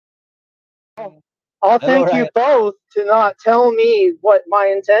I'll Hello, thank you Ryan. both to not tell me what my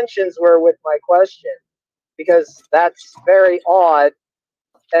intentions were with my question, because that's very odd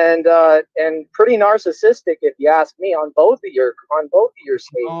and pretty narcissistic, if you ask me, on both of your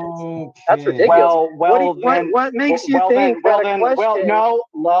statements. That's Okay. ridiculous. What makes you think that a question?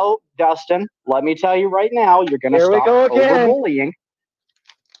 No, Dustin. Let me tell you right now, you're going to Here we stop go again. over-bullying.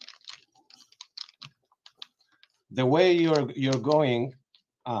 The way you're going,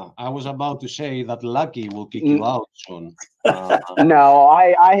 I was about to say that Lucky will kick you out soon. No,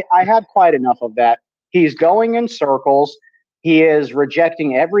 I had quite enough of that. He's going in circles. He is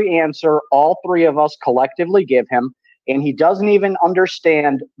rejecting every answer all three of us collectively give him, and he doesn't even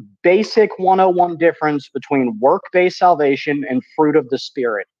understand basic 101 difference between work-based salvation and fruit of the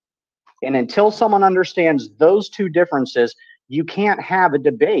Spirit. And until someone understands those two differences, you can't have a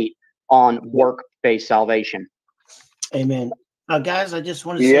debate on work-based salvation. Amen. Guys, I just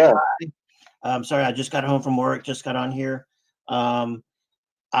want to say hi. I'm sorry, I just got home from work, just got on here.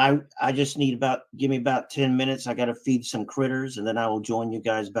 I just need give me about 10 minutes. I got to feed some critters, and then I will join you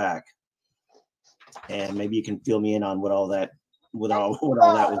guys back. And maybe you can fill me in on what all that was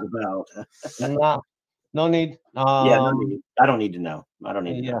about. No need. No need. I don't need to know. I don't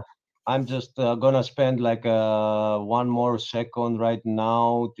need to know. I'm just gonna spend like one more second right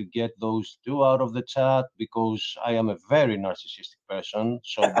now to get those two out of the chat, because I am a very narcissistic person.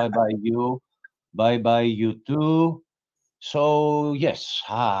 So bye bye you too. So yes,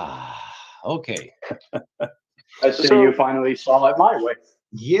 okay. I see you finally saw it my way.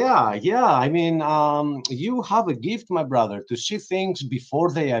 Yeah. I mean, you have a gift, my brother, to see things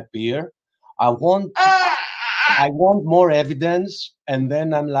before they appear. I want more evidence, and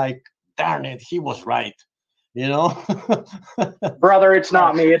then I'm like, darn it, he was right. You know? Brother, it's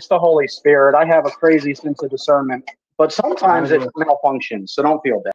not me, it's the Holy Spirit. I have a crazy sense of discernment, but sometimes it malfunctions, so don't feel bad.